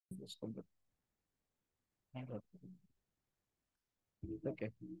Okay.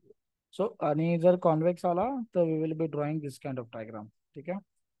 So, आणि जर convex आला, तर we will be drawing this kind of diagram. ठीक है?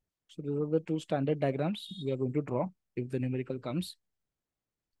 So these are the two standard diagrams we are going to draw if the numerical comes.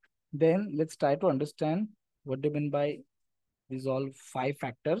 Then let's try to understand what do you mean by these all five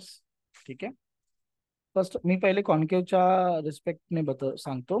factors. ठीक है? First मी पहिले कॉन्केवच्या रिस्पेक्टने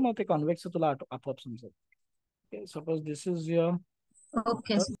सांगतो, मग ते कॉन्वेक्सचं तुला आपोआप समजेल. Okay, suppose this is your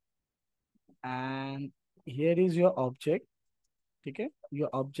Okay, mirror and here is your object. Okay, your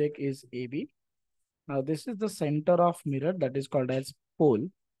object is AB. Now this is the center of mirror, that is called as pole.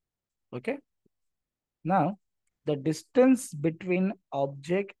 Okay. Now the distance between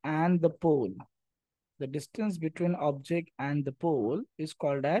object and the pole, the distance between object and the pole is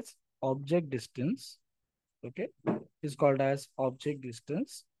called as object distance. Okay, is called as object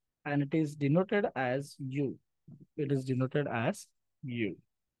distance, and it is denoted as U. It is denoted as U.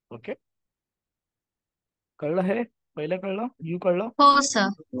 Okay. कळलं हे? पहिलं कळलं? U कळलं? oh sir,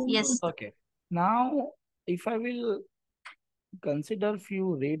 yes. Okay. Now, if I will consider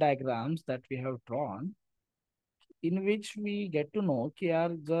few ray diagrams that we have drawn, in which we get to know कि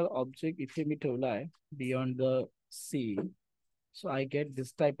यार जर object इथे मी ठेवला आहे beyond the C, so I get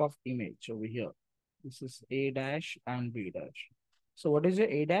this type of image over here. This is A dash and B dash. So what is your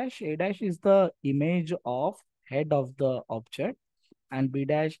A dash? A dash is the image of head of the object, and B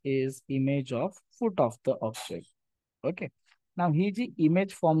dash is image of foot of the object. Okay. Now he G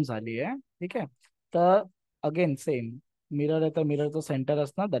image form झाली आहे, ठीक आहे, तर again same mirror आहे तर mirrorचं center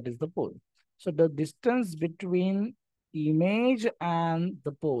असणार, that is the pole. So the distance between image and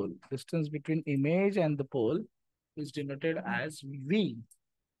the pole, distance between image and the pole is denoted as V.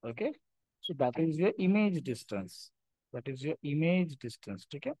 Okay. So that is your image distance. That is your image distance.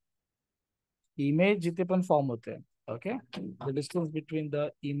 ठीक है? Image जिथे पण form होते हैं. Okay. The distance between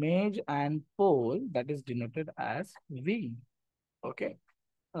the image and pole, that is denoted as V. Okay.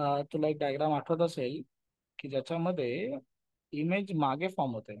 तुला एक diagram आठवत असेल की ज्याच्यामध्ये इमेज मागे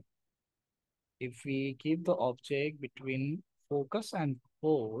फॉर्म होते. If we keep the object between focus and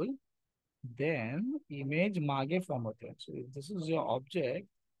pole, then image मागे form होते. So if this is your object,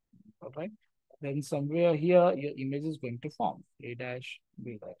 alright, then somewhere here your image is going to form A dash,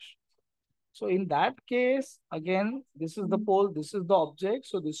 B dash. So in that case, again, this is the pole, this is the object.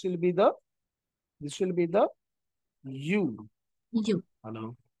 So this will be the U. You.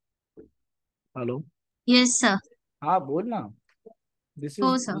 Hello. Hello. Yes sir. हाँ बोल ना. This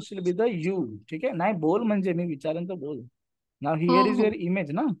Oh sir. will be the U. ठीक है? नाही बोल म्हणजे मी विचारेन तर बोल. Now here is Oh, your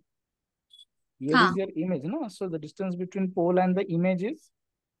image, na? Here ha. is your image, na? So the distance between pole and the image is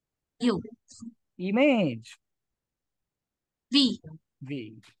You. image. V.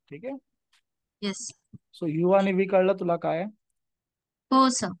 V. ठीक है? Yes. So U आणि V कळलं तुला काय? Oh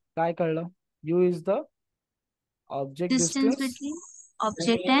sir. काय कळलं? U is the object Distance distance between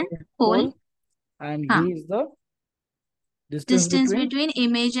object and pole. and Ha. V is the distance Distance between, between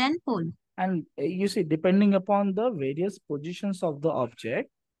image and pole. and you see, depending upon the various positions of the object,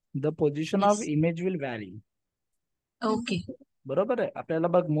 the position of Yes. image will vary. Okay. बरोबर आहे. आपल्याला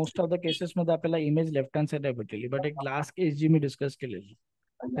बघ most of the cases मध्ये आपल्याला image left hand साइडला भेटलेली, but एक last केस जी मी discuss केलेली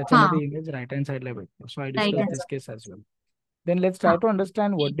Ha. त्याच्यामध्ये इमेज राईट हँड साइडला भेटतो. So I Right discuss answer. This case age well. Then let's try Ha. to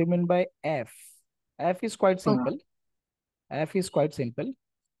understand what do you mean by F. F is quite Okay. simple. F is quite simple.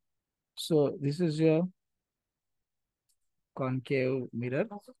 So this is your concave mirror.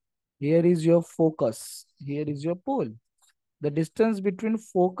 Here is your focus. Here is your pole. The distance between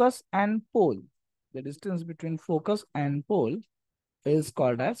focus and pole, the distance between focus and pole is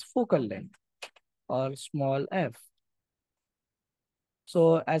called as focal length or small f. So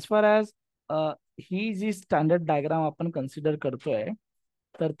as far as he G standard diagram आपण consider करतोय,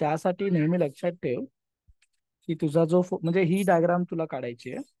 तर त्यासाठी नेहमी लक्षात ठेव की तुझा जो म्हणजे ही डायग्राम तुला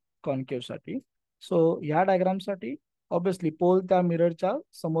काढायची आहे कॉन्केव्ह साठी. सो ह्या डायग्राम साठी ऑब्विसली पोल त्या मिररच्या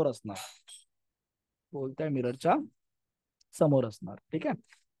समोर असणार. पोल त्या मिररच्या समोर असणार. ठीक आहे.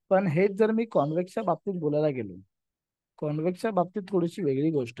 पण हेच जर मी कॉन्व्हेक्सच्या बाबतीत बोलायला गेलो, कॉन्व्हेक्सच्या बाबतीत थोडीशी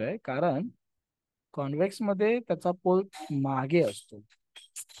वेगळी गोष्ट आहे, कारण कॉन्व्हेक्स मध्ये त्याचा पोल मागे असतो.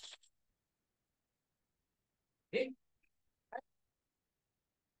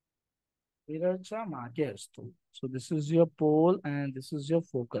 मिररच्या मागे असतो. So this is your pole and this is your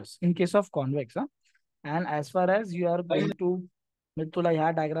focus in case of convex. And as far as you R going to, मी तुला ह्या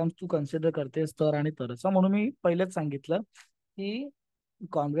डायग्राम्स तू कन्सिडर करतेस तर आणि तरच, म्हणून मी पहिलेच सांगितलं की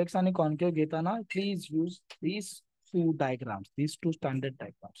कॉन्व्हेक्स आणि कॉन्केव्ह घेताना please use these two diagrams, these two standard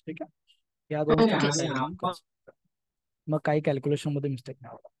diagrams. ठीक आहे. या दोन Okay. स्टँडर्ड डायग्राम मग काही कॅल्क्युलेशन मध्ये मिस्टेक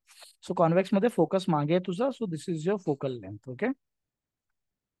नाही होत. सो कॉन्व्हेक्स मध्ये फोकस मागे आहे तुझा. So this is your focal length. Okay.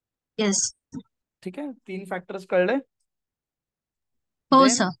 Yes. ठीक है, 3 फैक्टर्स कळले. हो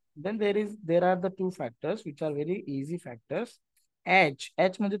then sir. then there are the 2 factors which are very easy factors.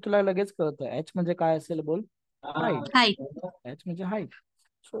 H म्हणजे तुला लगेच कळतं, H म्हणजे काय असेल बोल. हाईट. हाईट. H म्हणजे height.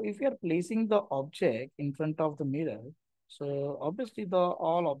 So if you are placing the object in front of the mirror, so obviously the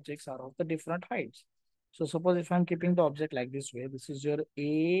all objects are of the different heights. So suppose if I'm keeping the object like this way, this is your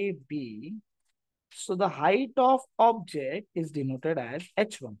A, B. So the height of object is denoted as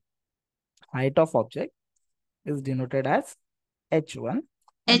H1. Height of object is denoted as H1.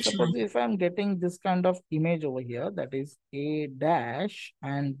 And suppose H1. if I'm getting this kind of image over here, that is A dash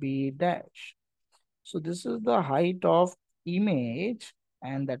and B dash. So this is the height of image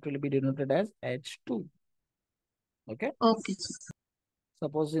and that will be denoted as H2. Okay. Okay.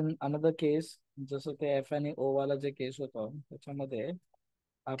 Suppose in another case, जसं ते F आणि O वाला जे केस होतं त्याच्यामध्ये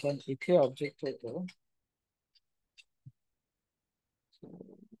आपण इथे object होतो.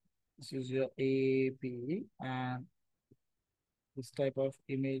 This is your A, B, and this type of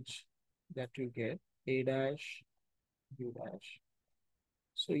image that you get A dash, B dash.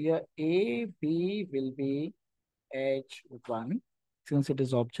 So your A, B will be H1 since it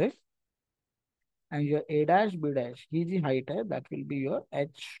is object, and your A dash, B dash, he G height है that will be your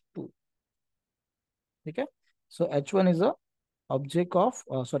H2. Okay, so H1 is a object of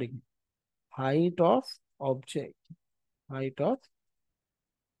height of object,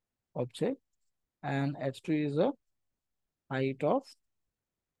 and H2 is a height of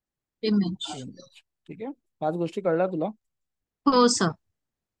Image. image. ठीक आहे, 5 गोष्टी कळल्या तुला. हो sir.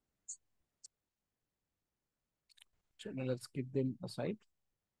 चलो let's keep them aside.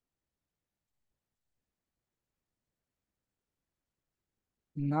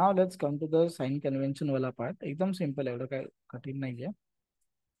 Now let's come to the sign convention वाला part. एकदम simple है, एवढं काय कठीण नाहीये.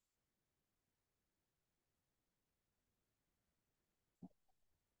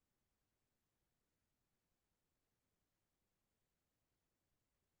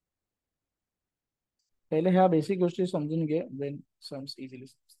 पहिले ह्या बेसिक गोष्टी समजून घे, then sums easily.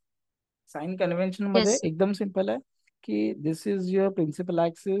 Sign convention मध्ये Yes. एकदम सिंपल आहे की दिस is your principal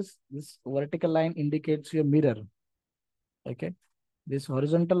axis, this vertical line indicates your mirror. Okay, this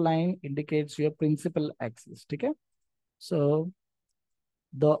horizontal line indicates your principal axis. ठीक आहे. So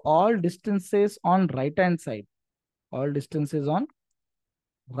the all distances on right hand side, all distances on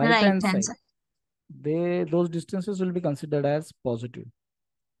right Right hand hand side, side. those distances will be considered as positive.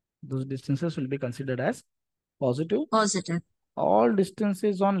 Those distances will be considered as positive. Positive. All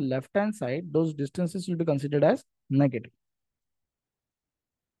distances on left hand side, those distances will be considered as negative.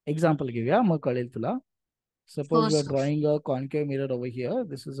 Example घेऊया मग कळेल तुला. Suppose हो we are sir. drawing a concave mirror over here.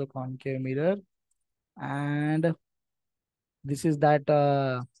 This is a concave mirror, and this is that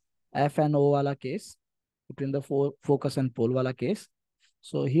F and O wala case between the focus and pole wala case.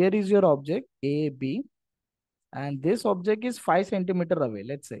 So here is your object A, B, and this object is 5 centimeter away,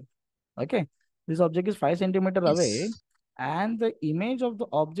 let's say. Okay, this object is 5 centimeter away, Yes. and the image of the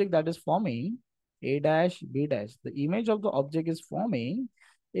object that is forming A dash, B dash, the image of the object is forming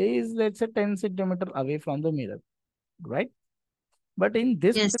is, let's say, 10 centimeter away from the mirror, right? But in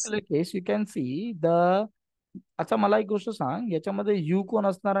this Yes. particular case, you can see the. अच्छा, मला एक गोष्ट सांग, याच्यामध्ये U कोण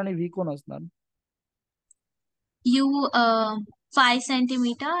असणार आणि V कोण असणार? U 5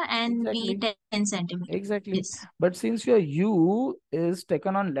 centimeter and V Exactly. 10 centimeter. Exactly. Yes. But since your U is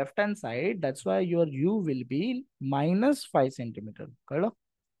taken on left hand side, that's why your U will be minus 5 centimeter. कळलं?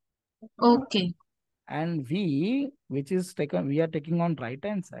 Okay. And V, which is taken, we are taking on right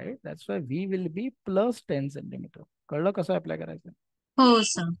hand side, that's why V will be plus 10 centimeter. कळलं कसं apply करायचं? हो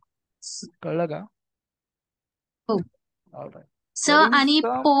sir. कळलं का? हो. All right. Sir But in आणि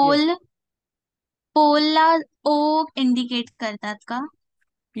some, yes, पोलला O इंडिकेट करतात का?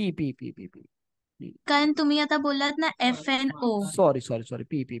 P, P, P, P, P. कारण तुम्ही आता बोललात ना F and O. Sorry,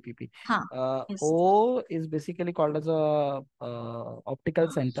 P, P, P, P. हाँ. Yes. O is basically called as a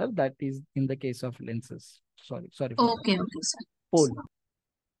optical center that is in the case of lenses. Sorry for that. Okay, okay, sir. Pole.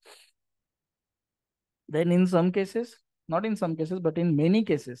 Then in some cases, not in some cases, but in many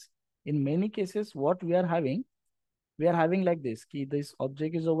cases, what we are having like this, key this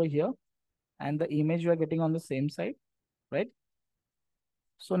object is over here and the image you are getting on the same side, right?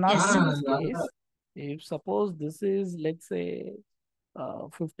 So now Yes, in this sir. case, if suppose this is, let's say,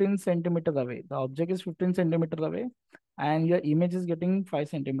 15 centimeter away, the object is 15 centimeter away and your image is getting 5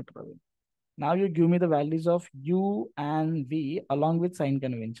 centimeter away. Now you give me the values of U and V along with sign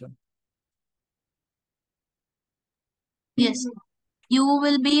convention. Yes. U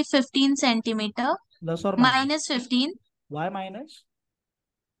will be 15 centimeter. Plus or minus? Minus 15. Why minus?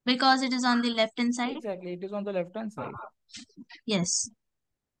 Because it is on the left hand side. Exactly, it is on the left hand side. Yes.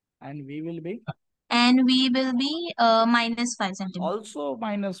 And V will be? And V will be -5 centimeter. Also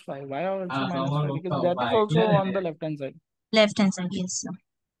 -5. Why also -5? Because that is also on the left hand side. Left hand side, yes sir.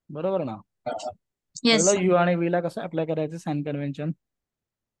 बरोबर ना? Yes कळलं sir. U आणि V ला कसं apply करायचं sign convention?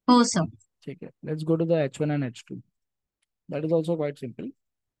 हो sir. ठीक आहे. Let's go to the H1 and H2. That is also quite simple.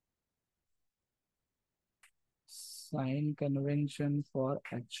 Sign convention for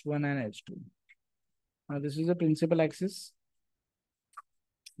H1 and H2. Now this is the principal axis.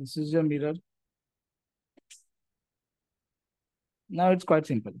 This is your mirror. Now it's quite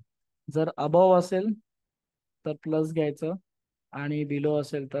simple. जर above असेल तर plus घ्यायचं आणि below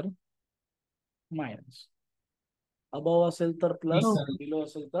असेल तर minus. above असेल तर plus, below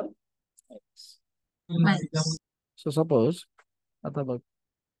असेल तर मायनस. सो सपोज आता बघ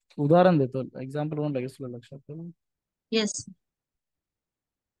उदाहरण देतो, एक्झाम्पल म्हणून लगेच तुला लक्षात येईल. Yes.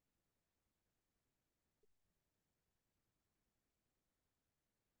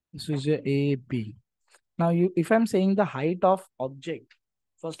 This is your A, B. Now, if I'm saying the height of object,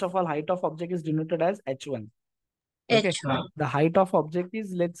 first of all, height of object is denoted as H1. Okay. H1. The height of object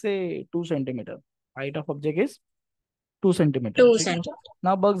is, let's say, 2 centimeter. Height of object is 2 centimeter. 2 ठीक आहे? centimeter.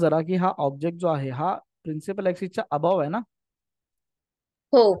 Now बघ जरा की हा object जो आहे हा principal ऍक्सिसच्या above आहे ना.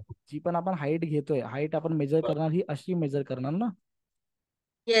 हो. जी पण आपण हाईट घेतोय, हाईट आपण मेजर करणार ही अशी मेजर करणार ना.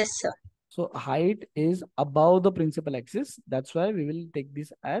 Yes sir. So height is above the principal axis. That's why we will take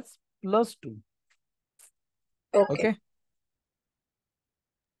this as +2. Okay.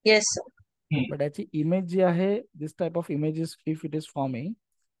 Yes sir. But याची image जी आहे, this type of images if it is forming,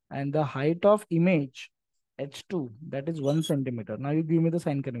 and the height of image H2, that is 1 centimeter. Now you give me the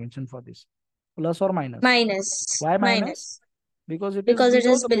sign convention for this. Plus or minus? Minus. Why minus? Minus. Because it Because is it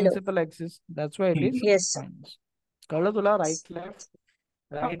below is the below. principal axis. That's why it is Yes sir. minus. कळलं तुला? Right, left,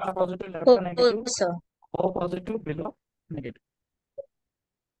 right positive, left Oh, negative, sir. O positive, below negative.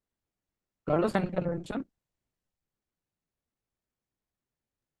 कळलं sign convention?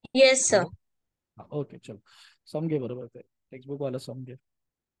 Yes sir. Okay चलो सम घे बरोबर ते textbook वाला सम घे.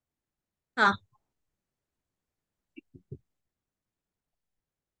 हाँ.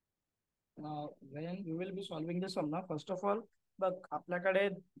 Now, when we will be solving this sum ना, first of all, बघ आपल्याकडे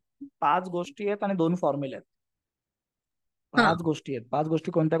 5 गोष्टी आहेत आणि 2 फॉर्म्युले आहेत. 5 गोष्टी आहेत. 5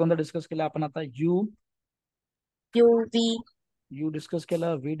 गोष्टी कोणत्या कोणत्या डिस्कस केल्या आपण आता? यू डिस्कस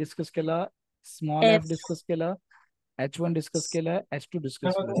केलं, व्ही डिस्कस केलं, स्मॉल एफ डिस्कस केलं, H1 डिस्कस केलं, H2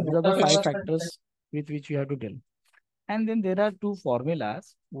 डिस्कस केलं. These are the 5 factors with which you have to deal. And then there are 2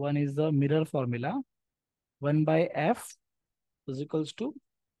 formulas. One is the mirror formula. 1 by F is equals to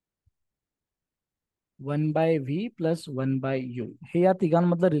 1 by V plus 1 by U. हे या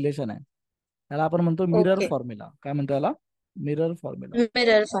तिघांमधलं relation आहे. त्याला आपण म्हणतो mirror formula. काय म्हणतो याला? Mirror formula.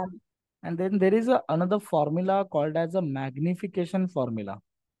 Mirror form. And then there is another formula called as a magnification formula.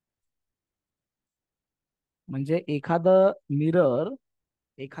 म्हणजे एखादं मिरर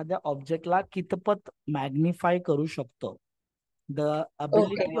एखाद्या ऑब्जेक्टला कितपत मॅग्निफाय करू शकतो. The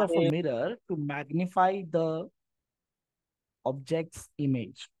ability of a mirror to magnify the object's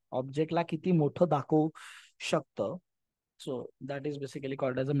image. ऑब्जेक्टला किती मोठं दाखवू शकतं. So that is basically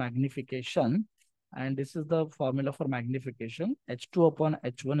called as a magnification. And this is the formula for magnification. H2 upon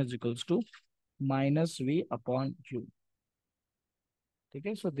H1 is equals to minus V upon U.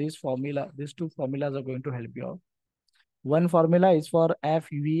 Okay, so these 2 formulas are going to help you out. One formula is for F,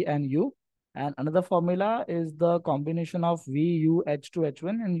 V, and U, and another formula is the combination of V, U, H2,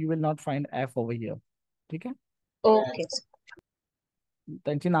 H1, and you will not find F over here. Okay? Okay.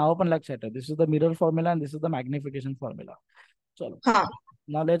 त्यांची नावं पण लक्षात ठेव. This is the mirror formula and this is the magnification formula. चलो.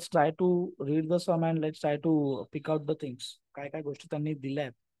 Now let's try to read the sum and let's try to pick out the things. काय काय गोष्टी त्यांनी दिल्या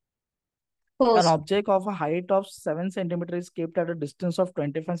आहेत. An object of a height of 7 centimeter is kept at a distance of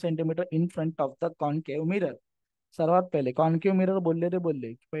 25 centimeter in front of the concave mirror. सर्वात पहिले concave mirror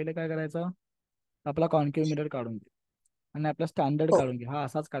बोलले. पहिले काय करायचं? आपला कॉन्केव्ह मिरर काढून घे आणि आपला स्टँडर्ड काढून घे. हा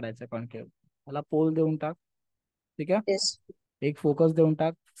असाच काढायचा कॉन्केव्ह. त्याला पोल देऊन टाक. ठीक आहे. एक फोकस देऊन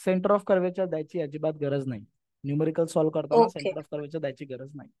टाक. सेंटर ऑफ कर्वेचर द्यायची अजिबात गरज नाही. न्यूमेरिकल सॉल्व्ह करताना सेंटर ऑफ कर्वेचर द्यायची गरज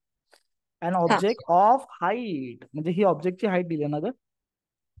नाही. अँड ऑब्जेक्ट ऑफ हाईट म्हणजे ही ऑब्जेक्टची हाईट दिली ना ग.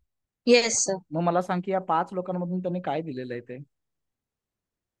 Yes sir. मग मला सांग की या 5 लोकांमधून त्यांनी काय दिलेलं आहे ते?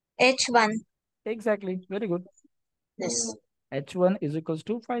 H1. Exactly. Very good. Yes. H1 is equals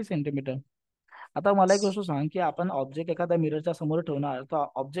to 5 centimetre. आता मला एक गोष्ट सांग की आपण ऑब्जेक्ट एखाद्या मिररच्या समोर ठेवणार तर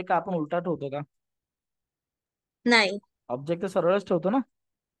ऑब्जेक्ट का आपण उलटा ठेवतो का? नाही. ऑब्जेक्ट तर सरळच ठेवतो ना.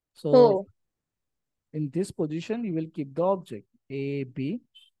 So in this position you will keep the object A, B.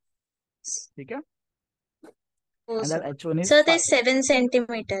 ठीक आहे. And that H1 is sir ते 7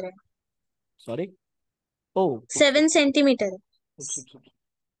 सेंटीमीटर आहे. Sorry. Oh, 7 centimetre. oops.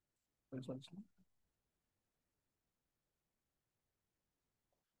 So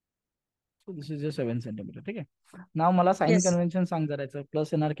this is just 7 centimeter. ठीक आहे. नाव मला साइन Yes. कन्व्हेन्शन सांग जरायचं.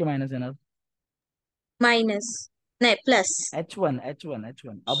 प्लस येणार की मायनस येणार? Minus. नाही, plus. H1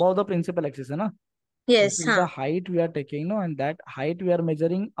 above the principal axis है ना. This Yes. is the height we are taking, no, and that height we are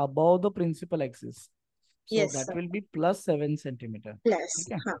measuring above the principal axis. So Yes, that sir. will be plus 7 centimeter. Plus.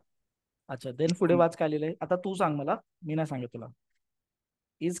 ठीक आहे. अच्छा, then पुढे वाच काय लिहिलंय. आता तू सांग मला, मी नाही सांगत तुला.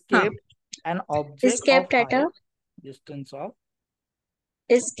 Is kept an Is object of kept at a height distance of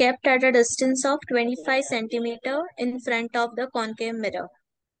is kept at a distance of 25 centimeter in front of the concave mirror.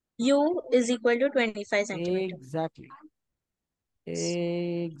 U is equal to 25 centimeter. exactly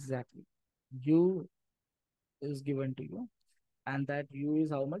U is given to you, and that U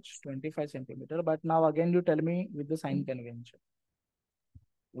is how much? 25 centimeter. But now again you tell me with the sign convention.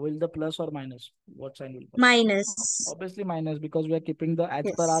 Will the plus or minus? What sign will come? Minus. Obviously minus, because we are keeping the, as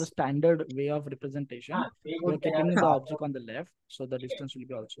per our Yes. standard way of representation, we are keeping the object on the left, so the distance will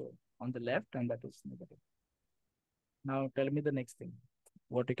be also on the left, and that is negative. Now tell me the next thing.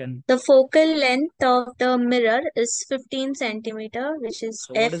 What you can. The focal length of the mirror is 15 centimeter, which is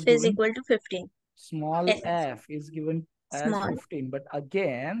So what F is is given? equal to 15. Small F. f is given as Small. 15, but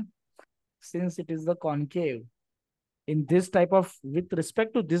again, since it is the concave, in this type of, with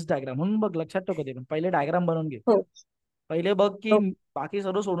respect to this diagram, म्हणून बघ लक्षात ठेव कधी पण पहिले diagram बनवून घे. हो. पहिले बघ की हो. बाकी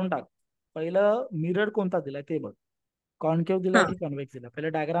सर्व सोडून टाक. पहिलं मिरर कोणता दिलाय ते बघ. कॉन्केव्ह दिलाय हा. की कॉन्व्हेक्स दिलाय. पहिले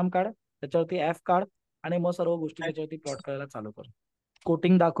डायग्राम काढ, त्याच्यावरती एफ काढ, आणि मग सर्व गोष्टी त्याच्यावरती प्लॉट करायला चालू कर.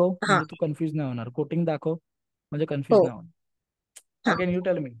 कोटिंग दाखव हा. म्हणजे तू कन्फ्युज नाही होणार. कोटिंग दाखव म्हणजे कन्फ्युज हो. नाही होणार. हा. Now can you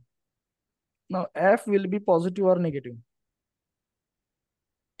tell me? Now F will be positive or negative?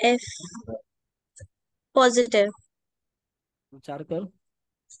 F positive. विचार कर.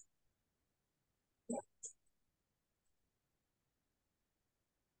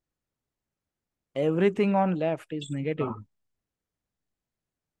 Everything on left is negative.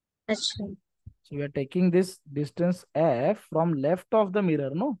 अच्छा. So we are taking this distance F from left of the mirror,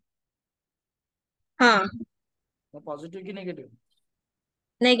 no? हाँ. Positive की negative?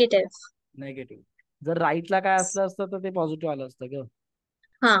 Negative. Negative. जर राईटला काय असलं असतं तर ते पॉझिटिव्ह आलं असतं ग.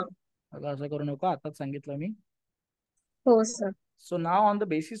 हाँ. असं करू नको, आताच सांगितलं मी. हो sir. So now on the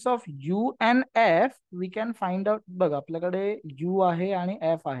basis of U and F we can find out. बघ आपल्याकडे U आहे आणि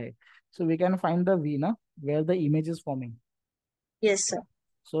F आहे. So we can find the V ना, where the image is forming. Yes sir.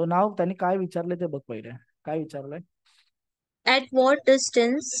 So now त्यांनी काय विचारले ते बघ पहिले. काय विचारलंय? At what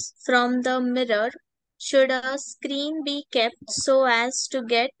distance from the mirror should a screen be kept so as to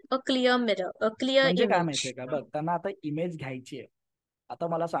get a clear mirror, a clear म्हणजे काय image? माहितीये का, बघ त्यांना आता इमेज घ्यायची आहे. आता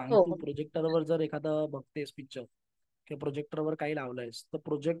मला सांग, हो. तू प्रोजेक्टरवर जर एखादं बघतेस पिक्चर किंवा प्रोजेक्टरवर काही लावलंयस, तर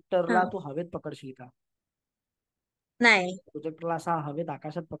प्रोजेक्टरला हाँ. तू हवेत पकडशील का? नाही. प्रोजेक्टरला असा हवेत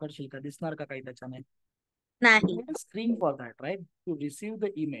आकाशात पकडशील का? दिसणार का काही त्याच्याने? नाही. Screen for that, right? To receive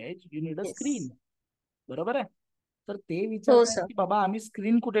the image you need a screen. Yes. बरोबर आहे. तर ते हो विचारतायत सर. की बाबा आम्ही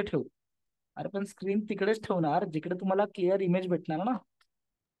स्क्रीन कुठे ठेवू? अरे पण स्क्रीन तिकडेच ठेवणार जिकडे तुम्हाला क्लिअर इमेज भेटणार ना.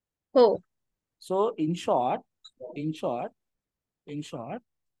 हो. So in short, in short, in short,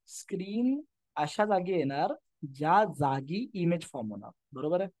 screen अशा जागी येणार ज्या जागी इमेज फॉर्म होणार.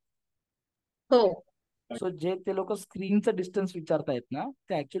 बरोबर आहे. हो. सो जे ते लोक स्क्रीनचं डिस्टन्स विचारतायत ना,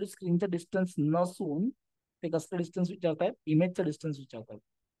 ते ऍक्च्युअली स्क्रीनचं डिस्टन्स नसून ते कसलं डिस्टन्स विचारतायत? इमेजचं डिस्टन्स विचारतायत.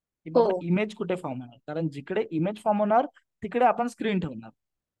 की बाबा हो. इमेज कुठे फॉर्म होणार, कारण जिकडे इमेज फॉर्म होणार तिकडे आपण स्क्रीन ठेवणार.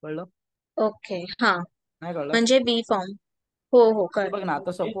 कळलं? ओके. हाँ. नाही कळलं? म्हणजे बी फॉर्म. हो हो ते बघ ना, कळलं.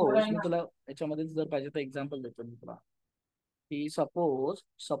 आता सपोज मी तुला याच्यामध्ये जर पाहिजे तर एक्झाम्पल देतो मी तुला, की सपोज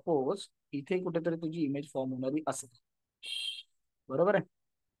सपोज इथे कुठेतरी तुझी इमेज फॉर्म होणारी असेल. बरोबर आहे.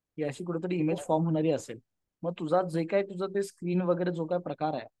 ही अशी कुठेतरी इमेज फॉर्म होणारी असेल. मग तुझा जे काय तुझं ते स्क्रीन वगैरे जो काय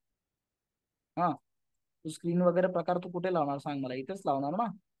प्रकार आहे, हा, तू स्क्रीन वगैरे प्रकार तू कुठे लावणार सांग मला? इथेच लावणार ना.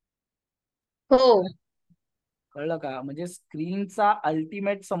 हो. कळलं का? म्हणजे स्क्रीनचा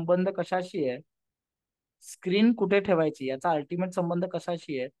अल्टिमेट संबंध कशाशी आहे? स्क्रीन कुठे ठेवायची याचा अल्टिमेट संबंध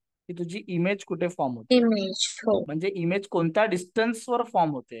कशाशी आहे? की तुझी इमेज कुठे फॉर्म होते. इमेज. हो. म्हणजे इमेज कोणत्या डिस्टन्सवर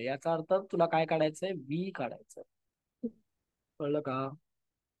फॉर्म होते याचा अर्थ तुला काय काढायचंय? व्ही काढायचंय. कळलं का?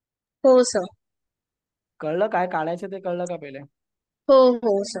 हो सर. कळलं काय काढायचं ते? कळलं का पहिले? हो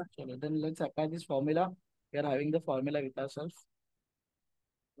हो सर. चलो then let's apply this formula. We are having the formula with ourselves.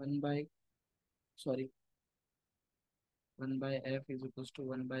 1 by, sorry, 1 by f is equals to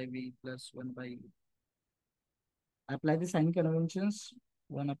 1 by v plus 1 by u. Apply the sign conventions.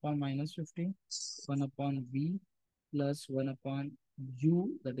 1 upon minus 50, 1 upon v plus 1 upon u,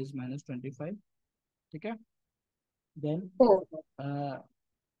 that is minus 25. ठीक आहे. Then हो.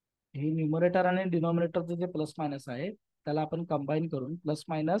 हे numerator आणि डिनॉमिनेटरचं जे plus minus आहे त्याला आपण combine करून प्लस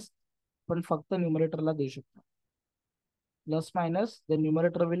मायनस पण फक्त न्यूमरेटरला देऊ शकतो. Plus minus the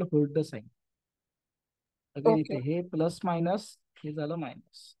numerator will hold the sign. Again okay. इथे हे प्लस मायनस, हे झालं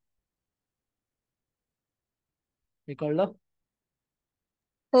मायनस. हे कळलं?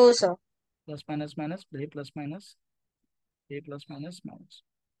 हो सर. प्लस मायनस मायनस, हे प्लस मायनस, हे प्लस मायनस मायनस.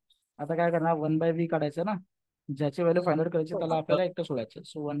 आता काय करणार, 1/v काढायचं ना, ज्याची व्हॅल्यू फाइंड आउट करायची त्याला आपल्याला एकटं सोडायचं.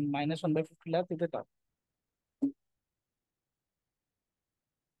 सो 1 -1/50 तिथे टाक.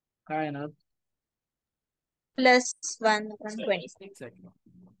 काय येणार? +1/20. Exactly.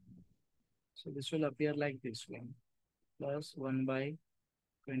 So this will appear like this way. Plus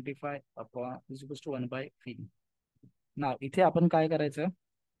 1/25 upon is equals to 1/v. Now इथे आपण काय करायचं,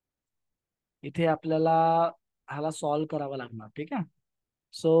 इथे आपल्याला ह्याला सॉल्व करावा लागणार. ठीक आहे.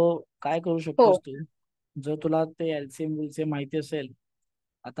 सो काय करू हो. शकतोस तू, जर तुला ते एलसीएम विलसीएम माहिती असेल.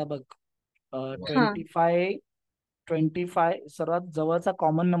 आता बघ, हा. 25 सर्वात जवळचा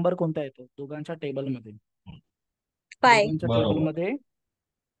कॉमन नंबर कोणता येतो दोघांच्या टेबलमध्ये? पाय. दोघांच्या टेबलमध्ये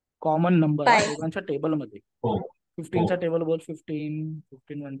कॉमन नंबर, पाय. दोघांच्या टेबलमध्ये. हो 15चा टेबल बोल.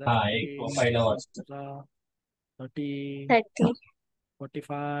 15 वन जा हा एक 15, पहिला वाचतो. 30, 30.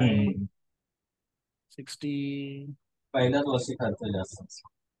 45, 60. पहिलाच वर्षी खर्च जास्त.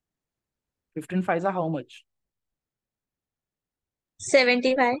 15 5 how much?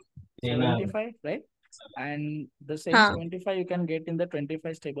 75. 75, right? And the same हा. 75 you can get in the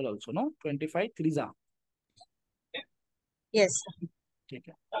 25 table also, no? 25 3 जा. येस. ठीक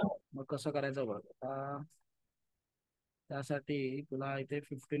आहे. मग कसं करायचं बघ, त्यासाठी तुला इथे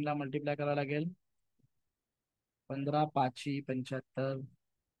 15 ला मल्टिप्लाय करावं लागेल. 15 5 75,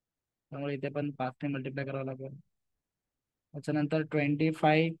 त्यामुळे इथे पण 5 ने मल्टिप्लाय करावं लागेल. त्याच्यानंतर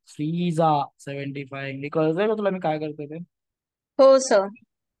 25 3 जा 75. मी कळतंय का तुला मी काय करतोय ते? हो सर.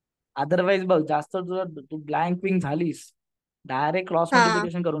 अदरवाईज बघ, जास्त तुझं तू ब्लँक पिंक झालीस, डायरेक्ट क्रॉस हा.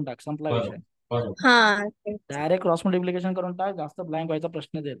 मल्टिप्लिकेशन करून टाक, संपला विषय. हा. डायरेक्ट क्रॉस मल्टिप्लिकेशन करून टाक, जास्त ब्लँक व्हायचा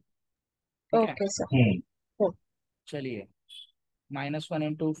प्रश्न देईल. ठीक आहे. Okay sir. हो. चलिए, -1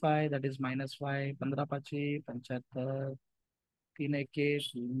 into 5 that is -5. 15 5 75, 3 1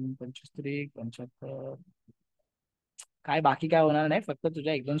 3 25 75. काय बाकी काय होणार नाही, फक्त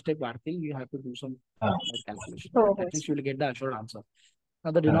तुझ्या 1-2 स्टेप वाढतील. You have to do some calculation. हो At हो. least you will get the assured answer.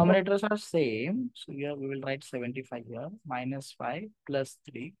 Now the denominators are same, so here we will write 75 here. -5 plus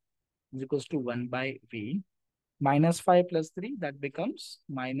 3 is equals to 1/v. -5 plus 3, that becomes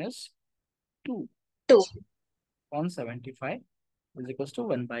 -2 2. on 75 is equals to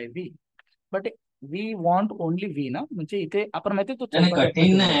 1/v. But we want only v ना, म्हणजे इथे आपण माहिती तो नाही चौथा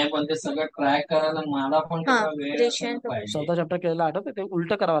कठीण chapter नाही पण ते सगळं ट्राय करायला मला पण हा. तेवढा वेळ रेशन पाहिजे. चौथा चॅप्टर केलेला आठवतं, ते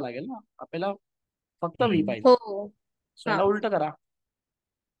उलट करावं लागेल ना आपल्याला, फक्त v पाहिजे. हो. सो याला उलट करा,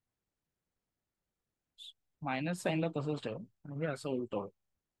 मायनस साईनला तसंच ठेव, म्हणजे असं उलट होईल.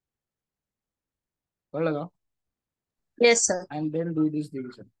 कळलं का? Yes sir. And then do this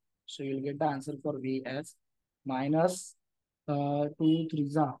division. So you'll get the answer for v as minus 2 3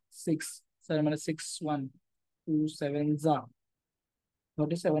 जा 6 7 6 1 2 7 जा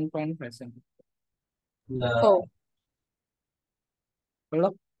 37.5 सेंटीमीटर. हो. कळलं?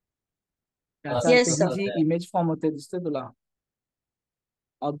 त्याच्या Yes, ही sir. जी इमेज फॉर्म होते दिसते तुला,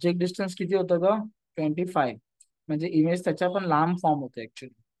 ऑब्जेक्ट डिस्टन्स किती होतं ग? 25. म्हणजे इमेज त्याच्या पण लांब फॉर्म होते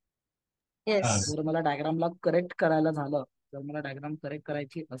ऍक्च्युली. येस. जर मला डायग्रामला करेक्ट करायला झालं, जर मला डायग्राम करेक्ट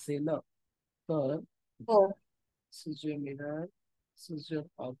करायची असेल तर हो. mirror,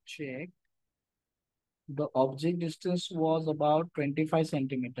 object. The object distance was about 25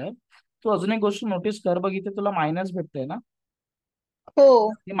 centimetre. तू अजून एक गोष्ट नोटीस कर बघ, इथे तुला मायनस भेटते ना. हो.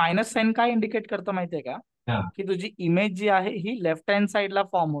 हे मायनस साइन काय इंडिकेट करतं माहितीये का? की तुझी इमेज जी आहे ही लेफ्ट हँड साइडला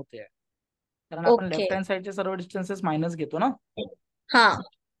फॉर्म होते, कारण आपण ओके. लेफ्ट हँड साइडचे सर्व डिस्टन्सेस मायनस घेतो ना. हा.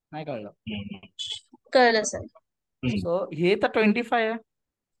 नाही कळलं? कळलं सर. सो हे तर 25 आहे,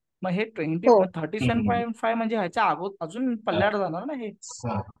 मग हे 20 हो. 37.5 म्हणजे ह्याच्या अजून पल्ल्याड जाणार ना, हे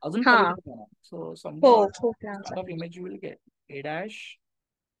अजून हा. पलीकडे जाणार. सो हो. समजा खूप लांब kind of image you will get a dash,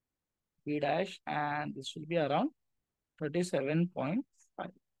 b dash, and this will be around 37.5.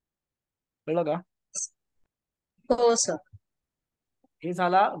 कळलं का? हो सर. हे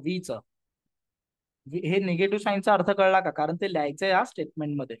झाला v च. हे निगेटिव्ह साईनचा अर्थ कळला का? कारण ते लिहायचंय या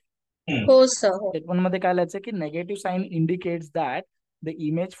स्टेटमेंट मध्ये. हो सर. हो. स्टेटमेंट मध्ये काय लिहायचं की negative sign indicates that the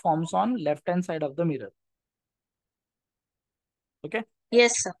image forms on left hand side of the mirror. Okay.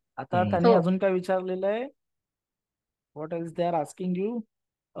 Yes sir. आता त्यांनी हो. अजून काय विचारलेलं आहे, what else they are asking you,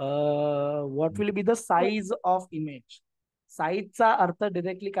 what will be the size of image. साईजचा अर्थ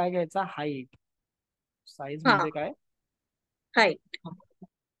डिरेक्टली काय घ्यायचा? हाईट. साईज हा. म्हणजे काय? हाईट.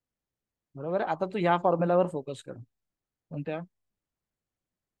 बरोबर. आता तू ह्या फॉर्म्युलावर फोकस कर. कोणत्या?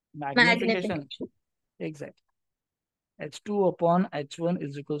 Magnification. Magnification. Exact. H2 upon H1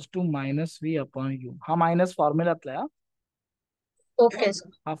 is equals to minus V upon U. हा मायनस फॉर्म्युलातला आहे. Okay, sir.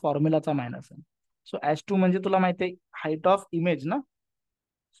 हा फॉर्म्युलाचा मायनस आहे. सो H2 म्हणजे तुला माहिती आहे हाईट ऑफ इमेज ना.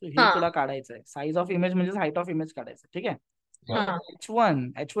 सो हे हा तुला काढायचं आहे. साईज ऑफ इमेज म्हणजे हाईट ऑफ इमेज काढायचं. ठीक आहे. हा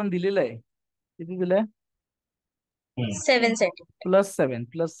H1 दिलेलं आहे. किती दिलंय? 7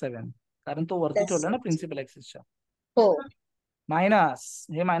 centimeter. +7 कारण तो वरती Plus ठेवला ना 7. प्रिन्सिपल ऍक्सिसच्या. हो मायनस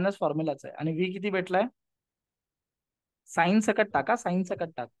हे मायनस फॉर्म्युलाच आहे. आणि V किती भेटलाय? साईन सकट टाका, साईन सकट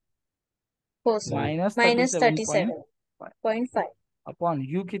टाक. हो सर. -37.5 -37.5. अपॉन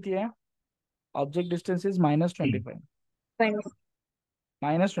U किती आहे? Object distance is -25.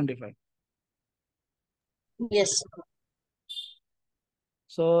 -25. Yes.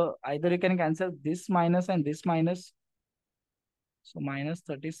 So either you can cancel this minus and this minus. So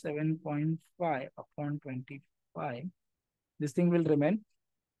 -37.5 upon 25. This thing will remain.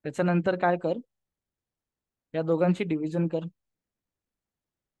 त्याच्यानंतर काय कर? या दोघांची डिव्हिजन कर.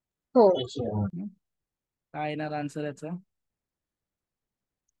 हो काय येणार आन्सर याचा?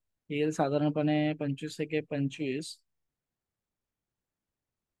 येईल साधारणपणे 25 × 25.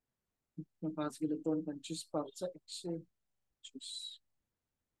 5 गेले 2, 25 5 125.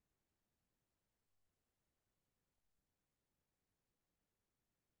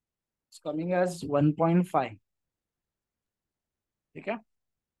 Coming age 1.5. ठीक आहे.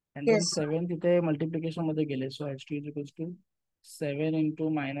 And then Yes. 7 तिथे मल्टिप्लिकेशन मध्ये गेले. So H2 is equals to 7 ×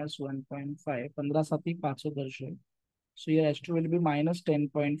 -1.5. 15 7 5 दर्शवेल. So here H2 will be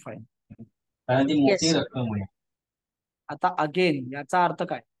 -10.5. कारण ती मोठी Yes. रक्कम आहे. आता अगेन याचा अर्थ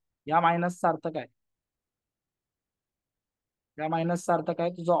काय? या मायनसचा अर्थ काय? या मायनसचा अर्थ काय?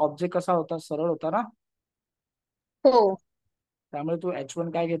 तुझा ऑब्जेक्ट कसा होता? सरळ होता ना. हो त्यामुळे तू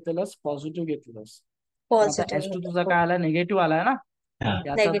H1 काय घेतलेलंस? पॉझिटिव्ह घेतलेलंस. पण आता पॉझिटिव्ह. H2 तुझा काय आला? निगेटिव्ह आलाय ना. हा,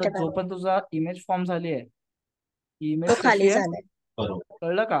 याचा अर्थ नेगेटिव्ह जो पण तुझा इमेज फॉर्म झाली आहे ही तो इमेज खाली कशी आहे? झालाय. बरोबर.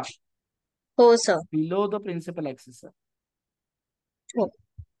 कळलं का? हो sir. Below the principal axis. हो.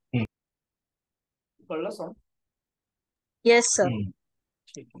 कळलं सर? Yes sir.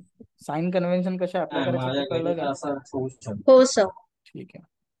 ठीक आहे. साइन कन्व्हेन्शन कसे अप्लाय करायचे ते माझ्या कळलं घरी का? असं होऊ शकतो. हो सर. ठीक आहे.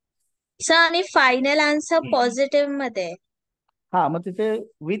 सर आणि फायनल आन्सर पॉझिटिव्ह मध्ये आहे. हा मग तिथे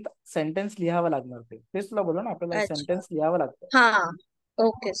विथ सेंटेन्स लिहावं लागणार. तेच तुला बोललो ना आपल्याला अच्छा. सेंटेन्स लिहावं लागतं. हा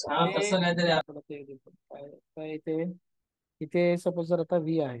ओके सर. हा तसं काहीतरी तुला ते देतो. काय इथे इथे सपोज जर आता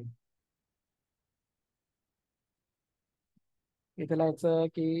V आहे. इथे लिहायचं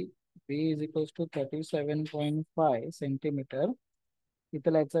की V is equals to 37.5 centimetre.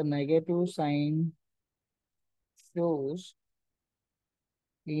 इथे लिहायचं negative sign shows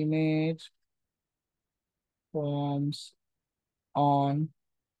image forms on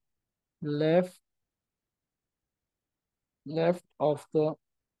left of the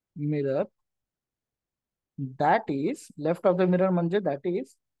mirror. That is left of the mirror म्हणजे that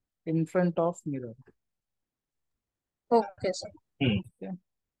is in front of mirror. Okay sir. Okay.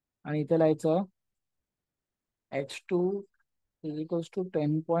 आणि इथे लिहायचं H2 is equals to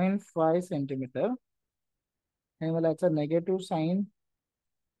 10.5 centimetre. आणि मला याचा negative sign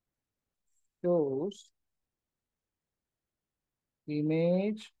shows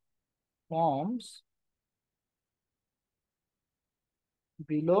image forms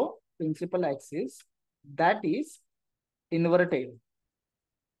below principal axis that is inverted.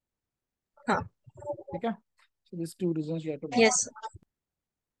 हा. ठीक है. So these two reasons you have to. Yes.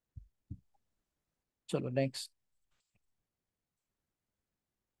 चलो नेक्स्ट.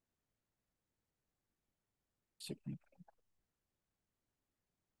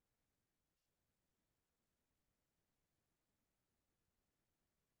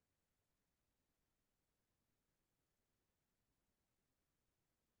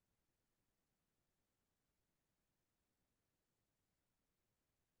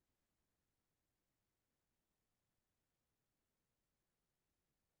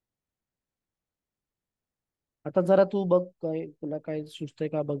 आता जरा तू बघ काय तुला काय सुचतंय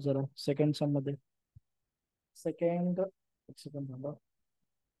का बघ जरा सेकंड सम मध्ये. सेकंड एक सेकंड थांबा.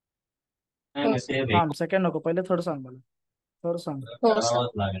 नाही नाही, ते थांब सेकंड नको पहिले थर्ड सांग मला. थर्ड सांग. हो सर.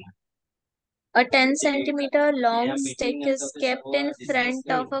 करावंच लागेल. A 10 centimeter long stick is kept in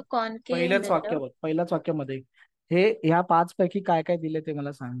front of a concave पहिल्याच वाक्य mirror. बघ. पहिल्याच वाक्यामध्ये हे ह्या 5 पैकी काय काय दिले ते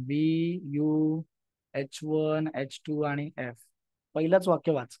मला सांग. B U H1 H2 आणि F. पहिलंच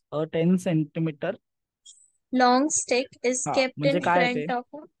वाक्य वाच. A 10 centimetre Long stick is हा kept म्हणजे in काय आहे ते? front of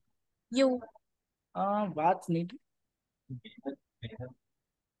a U. Watch NEET.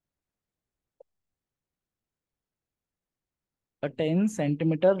 A 10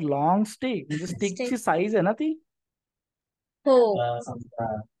 centimetre long stick म्हणजे स्टिकची Stick. साईज आहे ना ती. हो समजा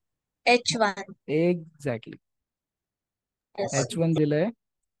H1. एक्झॅक्टली. Yes. H1 दिलंय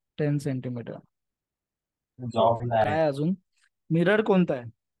 10 सेंटीमीटर. जॉब काय अजून? मिरर कोणता आहे?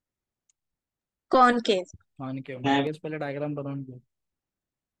 Concave. कॉनकेव्ह. लगेच पहिले डायग्राम बनवून घेऊ.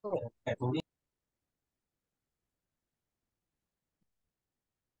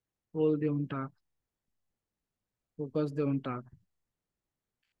 होल देऊन टाक, फोकस देऊन टाक.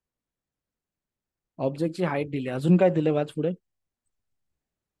 ऑब्जेक्टची हाईट दिली. अजून काय दिले? वाच पुढे.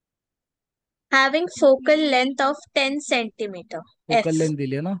 Having focal length of 10 centimeter. F. Focal length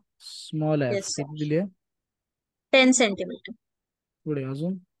दिली आहे ना, स्मॉल एफ. Yes. किती दिली आहे? 10 centimeter. पुढे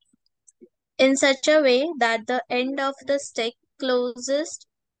अजून. In such a way that the end of the stick closest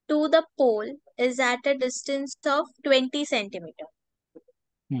to the pole is at a distance of 20 centimeter.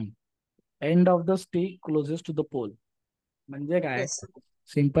 End of the stick closest to the pole म्हणजे काय? Yes.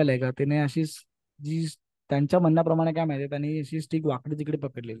 Simple आहे का? तिने अशी जी त्यांच्या म्हणण्याप्रमाणे काय माहितीये, त्यांनी अशी स्टिक वाकडी तिकडे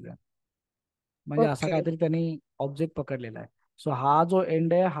पकडलेली आहे. म्हणजे असा Okay. काहीतरी त्यांनी ऑब्जेक्ट पकडलेला आहे. सो हा जो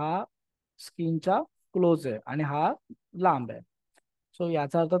एंड आहे हा स्किनच्या क्लोज आहे आणि हा लांब आहे. सो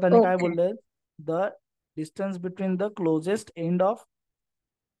याचा अर्थ त्यांनी काय Okay. बोलले? The distance between the closest end of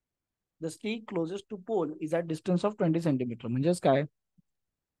the stick closest to pole is at distance of 20 centimetre. म्हणजेच काय?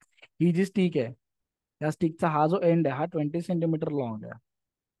 ही जी स्टिक आहे, या स्टिकचा हा जो एंड आहे हा 20 सेंटीमीटर लॉंग आहे.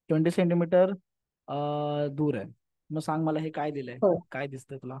 20 सेंटीमीटर दूर आहे. मग सांग मला हे काय दिलंय? हो. काय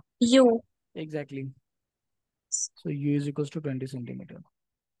दिसतंय तुला? U. Exactly. So you is equals to 20 centimetre.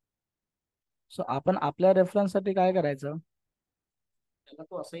 So आपण आपल्या रेफरन्ससाठी काय करायचं? त्याला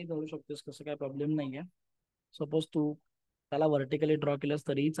तू असंही धरू शकतोस, कसं काय प्रॉब्लेम नाहीये. सपोज तू त्याला व्हर्टिकली ड्रॉ केलंस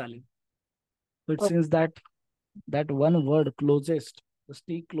तरीही चालेल. But since that one word closest, the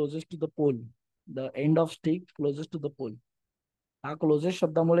stick closest to the pole, the end of stick closest to the pole, हा क्लोजेस्ट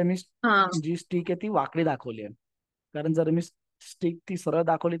शब्दामुळे मी हा. जी स्टिक आहे ती वाकडी दाखवली आहे. कारण जर मी स्टिक ती सरळ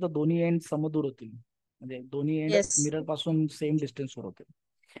दाखवली तर दोन्ही एंड समदूर होतील. म्हणजे दोन्ही एंड Yes. मिरर पासून सेम डिस्टन्सवर होतील.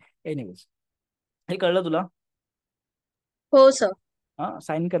 एनिवेज, हे कळलं तुला? हो सर. हा,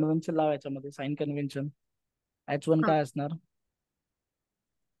 साइन कन्व्हेन्शन लाव याच्यामध्ये. साइन कन्व्हेन्शन H1 काय असणार?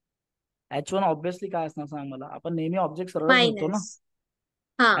 H1 ऑब्व्हियसली काय असणार सांग मला. आपण नेहमी ऑब्जेक्ट सरळ धरतो ना. मायनस.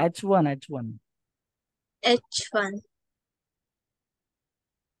 हा. H1 H1.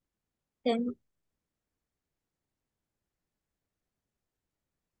 Then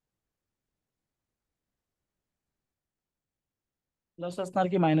प्लस असणार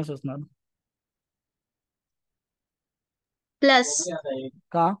की मायनस असणार? प्लस.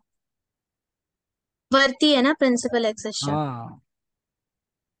 का? वरती आहे ना प्रिन्सिपल एक्सेसच्या. हा.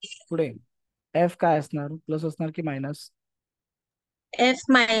 पुढे F काय असणार? प्लस असणार की मायनस? F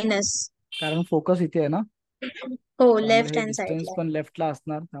minus. कारण फोकस इथे आहे ना, हो, त्यामुळे लेफ्ट हे हँड डिस्टन्स साइडला. पण लेफ्टला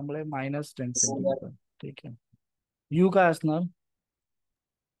असणार, त्यामुळे मायनस 10 सेंटीमीटर. ठीक आहे. यू काय असणार?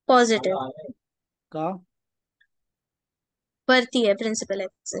 पॉझिटिव्ह. का? वरती आहे प्रिन्सिपल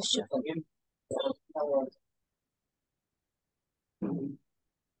एक्सेसच्या.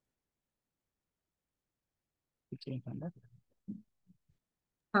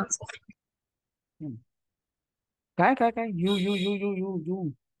 हा. काय काय काय? You you you you you you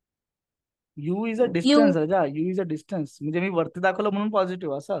you is a you. Distance. Raja, you is a distance म्हणजे मी वरती दाखवलं म्हणून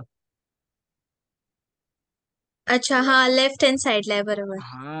पॉझिटिव्ह असं. अच्छा, हा लेफ्ट हँड साइडला आहे. बरोबर.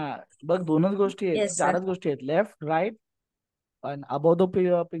 हा बघ, दोनच गोष्टी आहेत, येस सर. चारच गोष्टी आहेत. Left, right, above the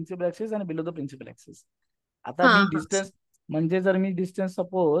principal axis आणि बिलो द प्रिन्सिपल ऍक्सिस. आता हा मी हा. डिस्टन्स म्हणजे जर मी डिस्टन्स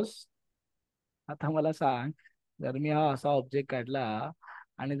सपोज, आता मला सांग, जर मी हा असा ऑब्जेक्ट काढला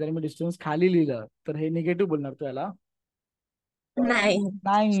आणि जर मी डिस्टन्स खाली लिहिलं तर हे निगेटिव्ह बोलणार तू याला? नाही.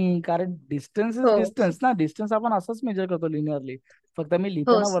 नाही, कारण डिस्टन्स इज हो. डिस्टन्स ना. डिस्टन्स आपण असंच मेजर करतो लिनियरली. फक्त मी हो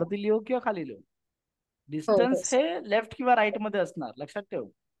लिहिताना सर. वरती लिहू किंवा खाली लिहू, हो हो डिस्टन्स सर. हे लेफ्ट किंवा राईट मध्ये असणार. लक्षात ठेव.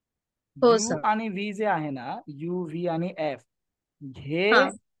 हो यू सर. आणि व्ही जे आहे ना, यू व्ही आणि एफ, हे हा.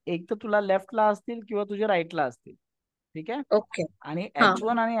 एक तर तुला लेफ्टला असतील किंवा तुझ्या राईटला असतील. ठीक आहे. ओके. आणि हा.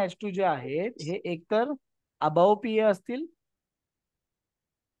 H1 आणि H2 जे आहेत हे एकतर अबाव पीए असतील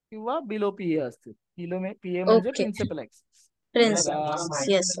किंवा बिलो पीए असतील. पीए म्हणजे okay. Principal axis. Clear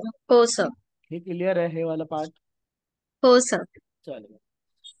principal. Yes sir. हो सर. हे क्लिअर आहे हे वाला पार्ट? हो सर. चलो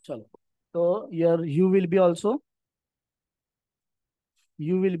चलो. तो your you will be also,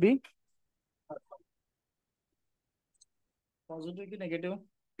 you will be positive की नेगेटिव्ह?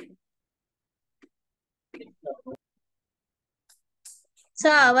 सर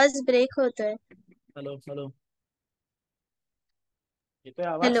आवाज ब्रेक होतोय. हॅलो हॅलो, येतोय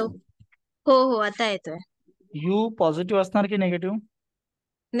आवाज? हॅलो. हो हो, आता येतोय. यू पॉझिटिव्ह असणार की negative?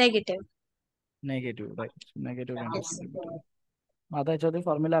 Negative. Negative, right. Negative 20 yes. Centimetre. आता याच्यावरती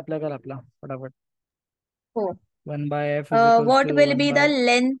फॉर्म्युला अप्लाय कर आपला फटाफट. हो. 1 by f is equals what to will 1 be by. the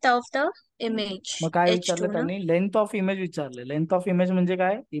length of the image? मग काय विचारलं H2 ना? त्यांनी? लेंथ ऑफ इमेज विचारले. लेंथ ऑफ इमेज म्हणजे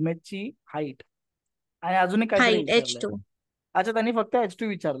काय? इमेजची हाईट. आणि अजून एक काहीतरी Height विचारलंय. H2. अच्छा, त्यांनी फक्त H2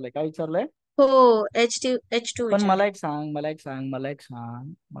 विचारलंय. काय विचारलंय? हो, H2 पण मला विचारलं. एक सांग, मला एक सांग, मला एक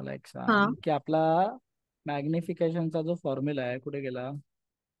सांग, मला एक हा. सांग की आपला मॅग्निफिकेशनचा जो फॉर्म्युला आहे कुठे गेला?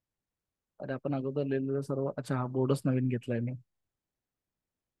 अरे आपण अगोदर लिहिलेलं सर्व. अच्छा, हा बोर्डच नवीन घेतलाय मी.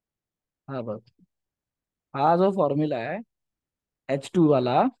 हा बघ, हा जो फॉर्म्युला आहे H2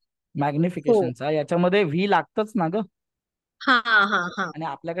 वाला हो. मॅग्निफिकेशनचा, याच्यामध्ये व्ही लागतच ना ग. हा हा हा. आणि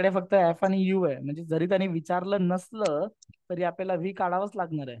आपल्याकडे फक्त एफ आणि यू आहे. म्हणजे जरी त्यांनी विचारलं नसलं तरी आपल्याला व्ही काढावंच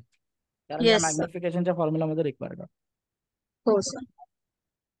लागणार आहे, कारण या येस सर. मॅग्निफिकेशनच्या फॉर्म्युलामध्ये रिक्वायर्ड आहे. हो सर.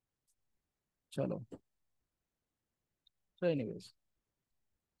 चलो, so anyways,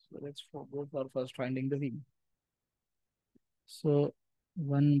 so let's go for first finding the v. So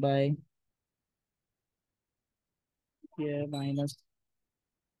 1 by here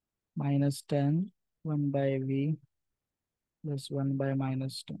minus 10, 1 by v plus 1 by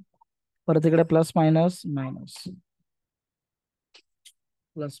minus 10. परत इकडे plus minus minus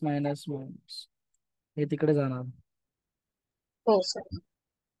plus minus minus हे तिकडे जाणार. हो सर.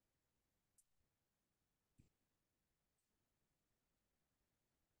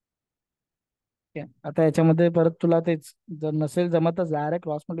 ठीक आहे. आता याच्यामध्ये परत तुला तेच, जर नसेल जमत तर डायरेक्ट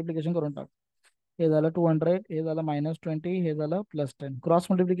क्रॉस मल्टिप्लिकेशन करून टाक. हे झालं 200, हे झालं -20, हे झालं +10. क्रॉस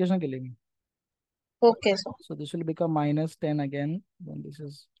मल्टिप्लिकेशन केले मी. Okay sir. So this will become -10 again. Then this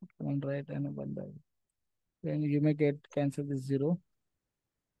is 100 and 1 by. Then you may get cancel this 0.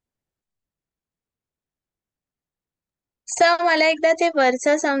 Sir मला एकदा ते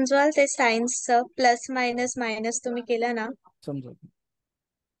वरचं समजवाल, ते सायन्सचं प्लस मायनस मायनस तुम्ही केलं ना? समजा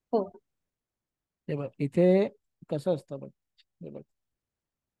हो. हे बघ, इथे कसं असतं बघ. हे बघ,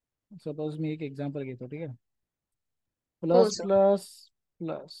 सपोज मी एक एक्झाम्पल घेतो, ठीक आहे. हो प्लस सर. प्लस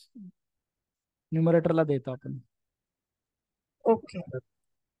प्लस न्यूमरेटरला देतो आपण. ओके.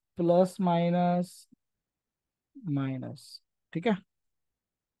 प्लस मायनस मायनस, ठीक आहे.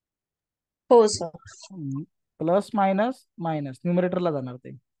 हो सर. प्लस मायनस मायनस न्यूमरेटरला जाणार ते.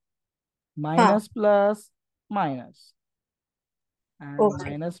 हा. Minus plus minus and okay.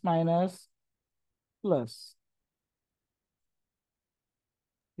 Minus minus plus,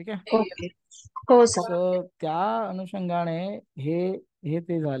 ठीक आहे. ओके. हो सर. सो त्या अनुषंगाने हे हे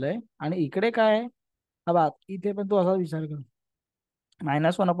ते झालंय. आणि इकडे काय आहे? हा बघ, इथे पण तू असा विचार कर.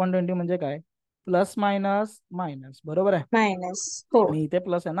 -1/20 म्हणजे काय? प्लस मायनस मायनस, बरोबर आहे. मायनस. हो. आणि इथे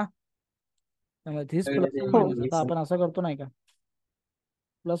प्लस आहे ना, त्यामुळे धीस प्लस हो. मायनस. आता आपण असं करतो नाही का,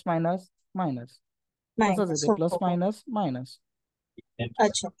 प्लस मायनस मायनस, तसंच मायनस. येते हो प्लस हो हो. Minus minus.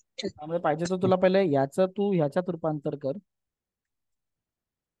 अच्छा. ठीक. त्यामुळे पाहिजे तर तुला पहिले याचं तू ह्याच्यात रूपांतर कर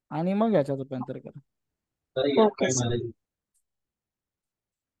आणि मग याच्यात रूपांतर कर. Okay sir.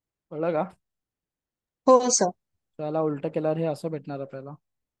 कळलं का? हो सर. त्याला उलट केल्यावर हे असं भेटणार आपल्याला.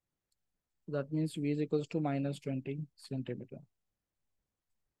 That means v is equals to -20 centimetre.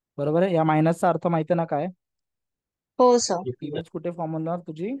 बरोबर आहे. या मायनसचा अर्थ माहिती आहे ना काय? हो सर. इमेज कुठे फॉर्म होणार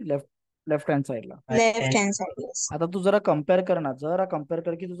तुझी? लेफ्ट लेफ्ट हँड साईडला. Left hand side. येस. आता तू जरा कम्पेअर कर ना, जरा कम्पेअर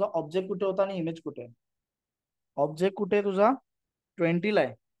कर की तुझा ऑब्जेक्ट कुठे होता आणि इमेज कुठे आहे. ऑब्जेक्ट कुठे आहे तुझा? 20 ला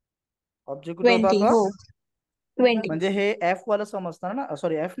आहे. ऑब्जेक्ट कुठे होता 20. आता? हो. 20. म्हणजे हे एफ वाला समजणार ना,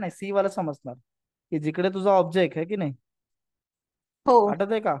 सॉरी एफ नाही, सी वाला समजणार, की जिकडे तुझा ऑब्जेक्ट आहे की नाही. हो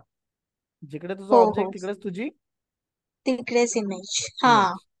आठवत आहे का? जिकडे तुझा हो हो. ऑब्जेक्ट तिकडेच तुझी तिकडेच इमेज. हा.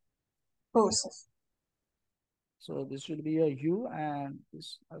 इमेज. हो sir. So this will be a U and this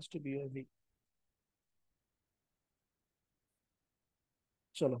has to be a V.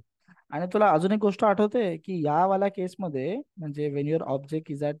 चलो, आणि तुला अजून एक गोष्ट आठवते की या वाल्या केसमध्ये, म्हणजे Wien your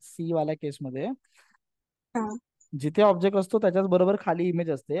object is at sea वाल्या केसमध्ये, हा. जिथे ऑब्जेक्ट असतो त्याच्याच बरोबर खाली इमेज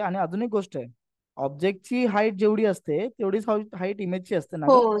असते. आणि अजून एक गोष्ट आहे, ऑब्जेक्टची हाईट जेवढी असते तेवढीच हाईट इमेजची असते ना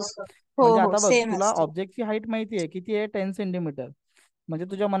हो ग. सर. हो म्हणजे हो. आता बघ, सेम तुला असते. ऑब्जेक्टची हाईट माहिती आहे किती आहे? 10 सेंटीमीटर. म्हणजे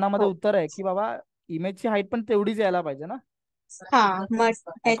तुझ्या मनामध्ये हो. उत्तर आहे की बाबा इमेजची हाईट पण तेवढीच यायला पाहिजे ना. हा. मग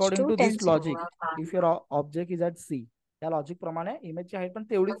according H2 to this 10 logic, if your object is at sea, या लॉजिक प्रमाणे इमेजची हाईट पण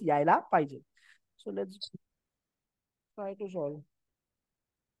तेवढीच यायला पाहिजे. So let's try to solve.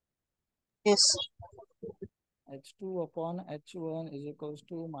 Yes. H2 upon H1 is equals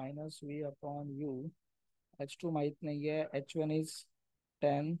to -V upon U. H2 माहित नाहीये, H1 is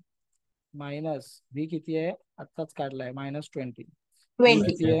 10 मायनस V किती आहे? आत्ताच काढलाय, -20. V 20.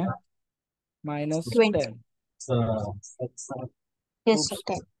 किती आहे? -10. 20. Yes sir. Oops,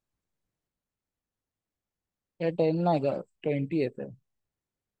 10. हे 10 नाही ग, 20 येते.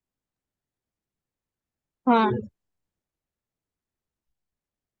 हा. Hmm.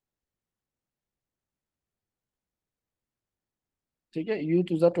 ठीक आहे, यू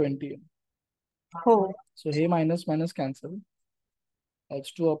तुझा 20 आहे. हो. सो हे minus minus cancel,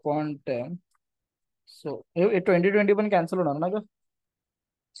 H2/10. So हे 20 पण कॅन्सल होणार ना ग.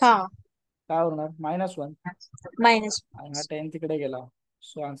 हा. काय होणार? -1. मायनस. आणि हा 10 तिकडे गेला.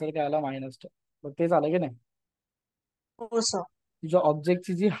 सो आन्सर काय आला? -10. बघ ते झालं की नाही. हो सर. तुझ्या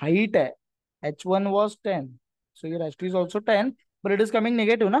ऑब्जेक्टची जी हाईट आहे, H1 was 10. So your H2 is also 10, but it is coming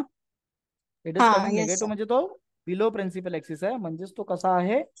negative ना. इट इज हा. Coming yes negative sir. म्हणजे तो बिलो प्रिन्सिपल एक्सिस आहे, म्हणजेच तो कसा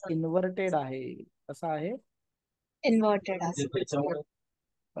आहे? इन्व्हर्टेड आहे. कसा आहे? इन्व्हर्टेड आहे.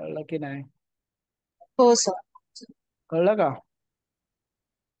 कळलं की नाही? हो सर. कळलं का?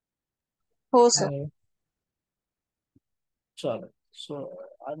 हो सर. चलो. So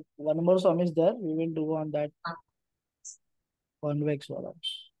one more sum is there. We will do on that convex वाला.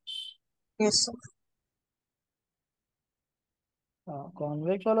 Yes sir.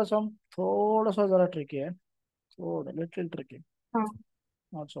 कॉन्वेक्स वाला सम थोड़ा सा जरा ट्रिकी है, थोड़ा लिटिल ट्रिकी, हा.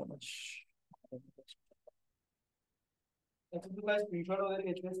 Not so much. तू काय स्क्रीनशॉट वगैरे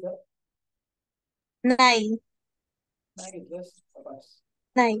घेतलेस का? नाही. नाही घेतलेस? बस.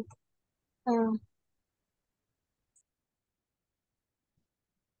 नाही. हा.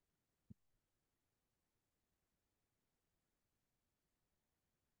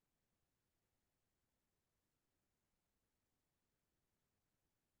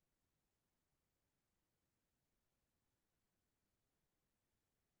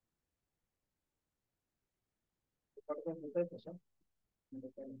 पटकन होतंय तसं.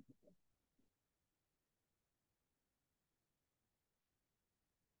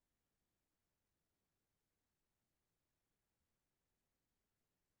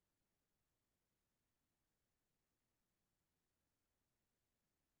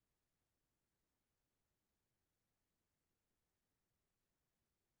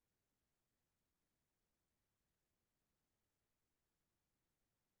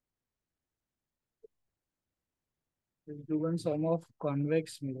 Let's do one sum of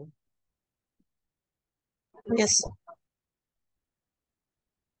convex mirror. Yes sir.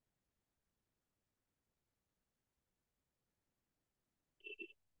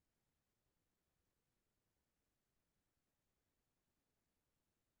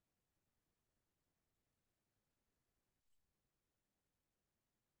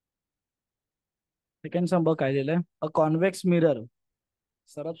 Second सम बघ काय दिलंय. A convex mirror.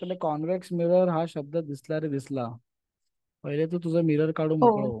 सर्वात पहिले कॉन्वेक्स मिरर हा शब्द दिसला रे दिसला, पहिले तू तुझं मिरर काढून हो.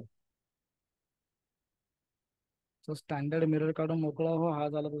 मोकळं हो. सो स्टँडर्ड मिरर काढून मोकळा हो. हा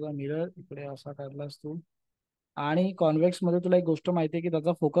झाला तुझा मिरर, इकडे असा काढलास तू. आणि कॉन्वेक्स मध्ये तुला एक गोष्ट माहिती आहे की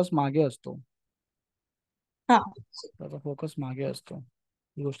त्याचा फोकस मागे असतो. हा. त्याचा फोकस मागे असतो,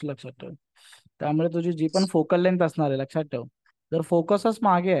 ही गोष्ट लक्षात ठेव. त्यामुळे तुझी जी पण फोकल लेंथ असणार आहे, लक्षात ठेव, जर फोकसच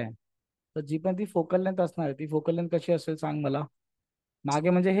मागे आहे तर जी पण ती फोकल लेंथ असणार आहे, ती फोकल लेंथ कशी असेल सांग मला. मागे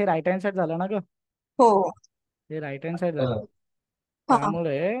म्हणजे हे राईट हँड साईड झालं ना ग. हो. हे राईट हँड साईड झालं. हा.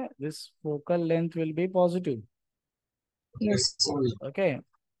 त्यामुळे दिस focal length will be positive. Yes. Okay,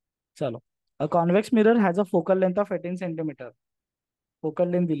 चलो. A convex mirror has a focal length of 18 centimetre. Focal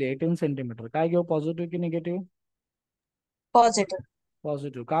length दिली 18 सेंटीमीटर. काय घेऊ, पॉझिटिव्ह की निगेटिव्ह? पॉझिटिव्ह.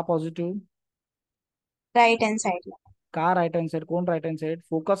 पॉझिटिव्ह. का पॉझिटिव्ह? राईट हँड साइडला. का राईट हँड साईड? कोण right hand side?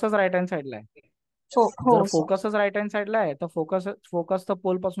 फोकसच right hand साईडला आहे. हो. जर हो सर. फोकसच राईट हँड साईडला आहे तर फोकसचं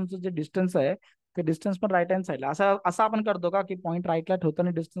पोल पासूनचं जे डिस्टन्स आहे ते डिस्टन्स पण राईट हँड साईडला. असं असं आपण करतो का की पॉईंट राईटला ठेवतो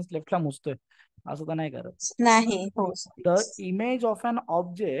आणि डिस्टन्स लेफ्टला मोजतोय? असं तर नाही करत. नाही. हो sir. The image of an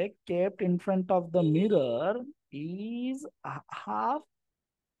object kept in front of the mirror is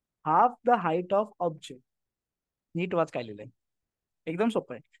half the height of object. नीट वाच काय लिहिलंय, एकदम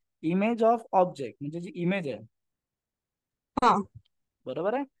सोपं आहे. इमेज ऑफ ऑब्जेक्ट म्हणजे जी इमेज आहे, हा.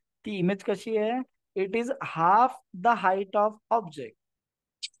 बरोबर आहे, ती इमेज कशी आहे? It is half the height of object.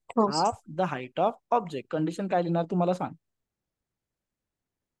 हो sir. Half the height of object. Condition काय लिहिणार तुम्हाला सांग.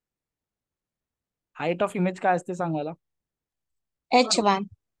 हाईट ऑफ इमेज काय असते सांग मला. H1.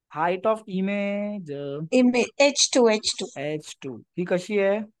 Height of image H2. H2. H2 ही कशी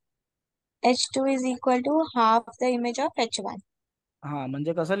आहे? H2 is equal to half the image of H1. हा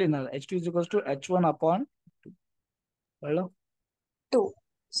म्हणजे कसं लिहिणार? H2 is equal to H1/2. कळलं? 2.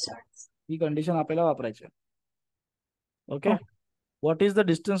 ही कंडिशन आपल्याला वापरायची आहे. ओके. हो. What is the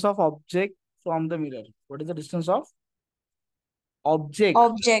distance of object from the mirror? What is the distance of object?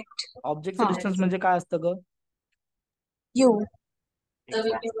 Object. ऑब्जेक्टचं हा. डिस्टन्स म्हणजे काय असतं ग? U.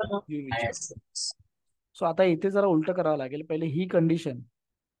 UV. सो आता इथे जरा उलट करावं लागेल. पहिले ही कंडिशन.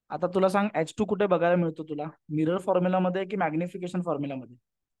 आता तुला सांग H2 कुठे बघायला मिळतो तुला? मिरर फॉर्म्युलामध्ये की मॅग्निफिकेशन फॉर्म्युलामध्ये?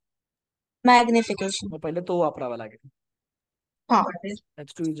 मॅग्निफिकेशन. मग पहिले तो वापरावा लागेल. हा.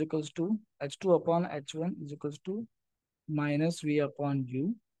 H2 is equals to H2/H1 is equals to minus V upon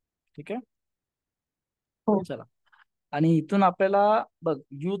you. ठीक आहे. हो चला. आणि इथून आपल्याला बघ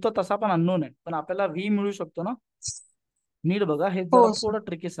यू तर तसा पण अननोन आहे, पण आपल्याला व्ही मिळू शकतो ना. नीट बघा, हे हो जरा सर. थोडं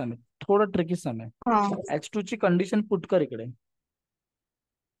ट्रिकी सम आहे, थोडं ट्रिकी सम आहे. हा H2 ची कंडिशन पुट कर इकडे.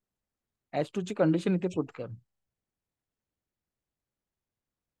 H2 ची कंडिशन इथे पुट कर.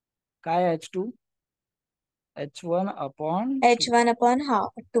 काय H2? H1 upon 2. H1 upon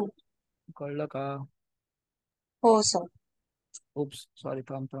 2. कळलं का? हो सर. उप्स सॉरी,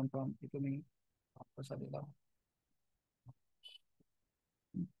 थांब थांब थांब, इथे मी कसा दिला.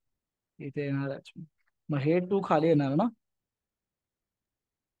 इथे येणार H1. मग हे 2 खाली येणार ना.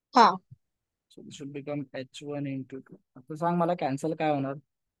 हा so this should become H1 into 2. आता सांग मला कॅन्सल काय होणार.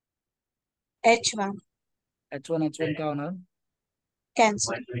 H1 H1 काय होणार.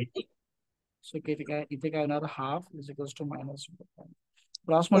 कॅन्सल. सो किती काय इथे काय होणार, half is equals to minus.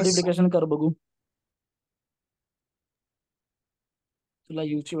 Cross yes sir. Multiplication कर बघू, तुला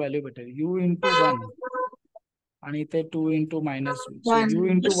यू ची व्हॅल्यू भेटेल. यू इंटू 1 आणि इथे 2 into minus U. So 1. You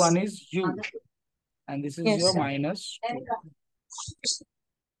into 1 is you and this is yes your sir. -2.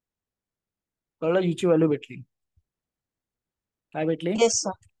 कळलं, यू ची व्हॅल्यू भेटली. काय भेटली. Yes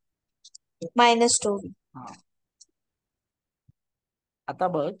sir. -2. हा. आता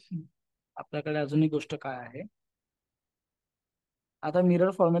बघ, आपल्याकडे अजून एक गोष्ट काय आहे. आता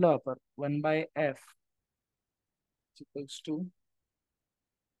मिरर फॉर्म्युला वापर. 1/f equals to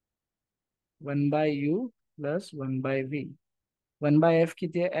 1/u plus 1/v. 1/f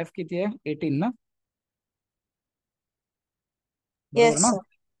किती आहे, f किती आहे, 18 ना. बरोबर येस ना. सर.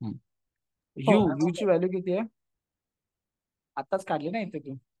 यू हो. यू ची व्हॅल्यू किती आहे, आताच काढली ना इथे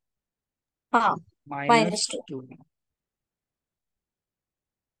तू. हा मायनस -2. 2.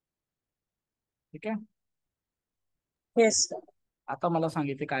 ठीक आहे. Yes sir. आता मला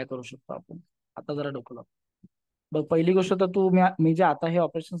सांगितले काय करू शकतो आपण. आता जरा डोकं लाव. बघ, पहिली गोष्ट तर तू मी जे आता हे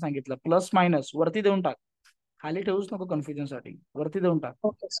ऑपरेशन सांगितलं, प्लस मायनस वरती देऊन टाक. खाली ठेवूच नको कन्फ्युजन साठी, वरती देऊन टाक.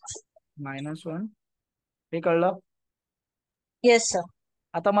 Okay sir. -1. हे कळलं. Yes sir.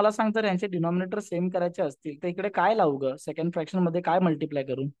 आता मला सांग, तर यांचे डिनॉमिनेटर सेम करायचे असतील तर इकडे काय लावू ग, सेकंड फ्रॅक्शन मध्ये काय मल्टिप्लाय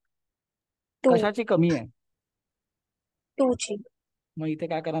करू. 2. कशाची कमी आहे. 2 ची. मग इथे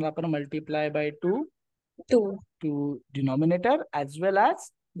काय करणार आपण, multiply by 2 2 to denominator as well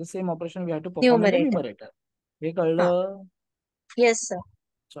as the same operation we have to perform in the numerator. numerator. हे हा कळलं. Yes sir.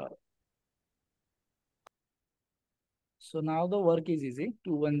 चलो. So now the work is easy.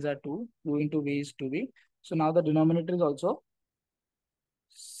 2 ones are 2. 2 into v is 2v. So now the denominator is also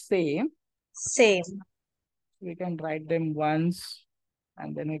same. Same. We can write them once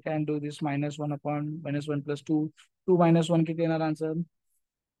and then we can do this -1 upon -1 plus 2. 2 minus 1 किती येणार answer.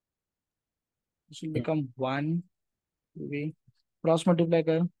 This will become 1 v. Cross multiply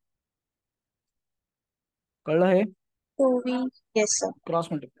कर. कळलं हे. 2v. Yes sir.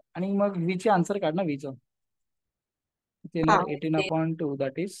 Cross multiply आणि मग v चे answer काढ ना. v चं हा 18 upon 2,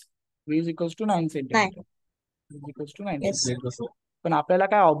 that is v is equals to 9 9. centimeter. v is equals to 9 yes. centimeter. पण आपल्याला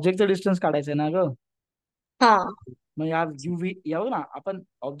काय ऑब्जेक्टचं डिस्टन्स काढायचं आहे ना ग. हा मग या यू व्ही यावं ना आपण,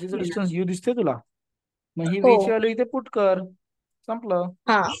 ऑब्जेक्टचं डिस्टन्स यू दिसते तुला. मग ही हो. v ची व्हॅल्यू इथे पुट कर. संपलं.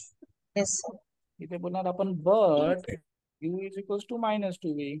 हा येस सर. इथे बोलणार आपण but u is equals to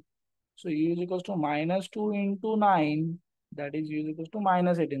 -2v. So u is equals to -2 into 9, that is u is equals to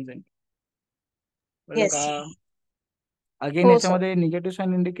 -18 centimeter. कळलं येस. का. अगेन हो सर. याच्यामध्ये निगेटिव्ह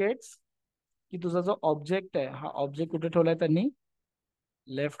साइन इंडिकेट्स की तुझा जो ऑब्जेक्ट आहे, हा ऑब्जेक्ट कुठे ठेवलाय त्यांनी,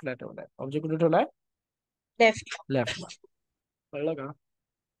 लेफ्टला ठेवलाय. ऑब्जेक्ट कुठे ठेवलाय, लेफ्ट. लेफ्टला. कळलं का.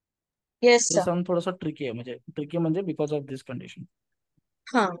 येस हे सर. सम थोडंसं ट्रिकी म्हणजे बिकॉज ऑफ दिस कंडिशन.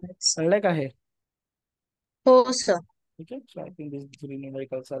 हा कळलंय का हे. हो सर. ठीक आहे. So I think this 3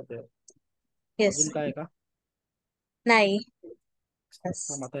 numericals R there. Yes. अजून काय आहे का. नाही.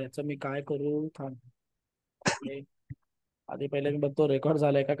 थांब आता याचं मी काय करू. थांब. हे आधी पहिले मी बघतो रेकॉर्ड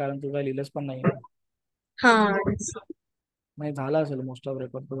झालाय का, कारण तू काय लिहिलंच पण नाही. हा नाही झालं असेल, मोस्ट ऑफ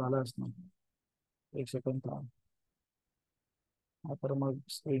रेकॉर्ड तर झाला असणार. एक सेकंड थांब. तर मग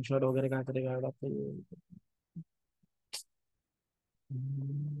स्क्रीनशॉट वगैरे काहीतरी घ्यावं लागतं.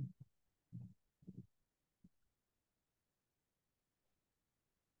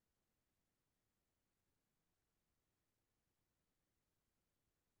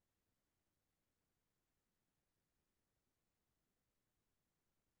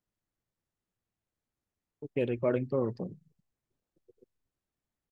 ओके, रेकॉर्डिंग तो होतो.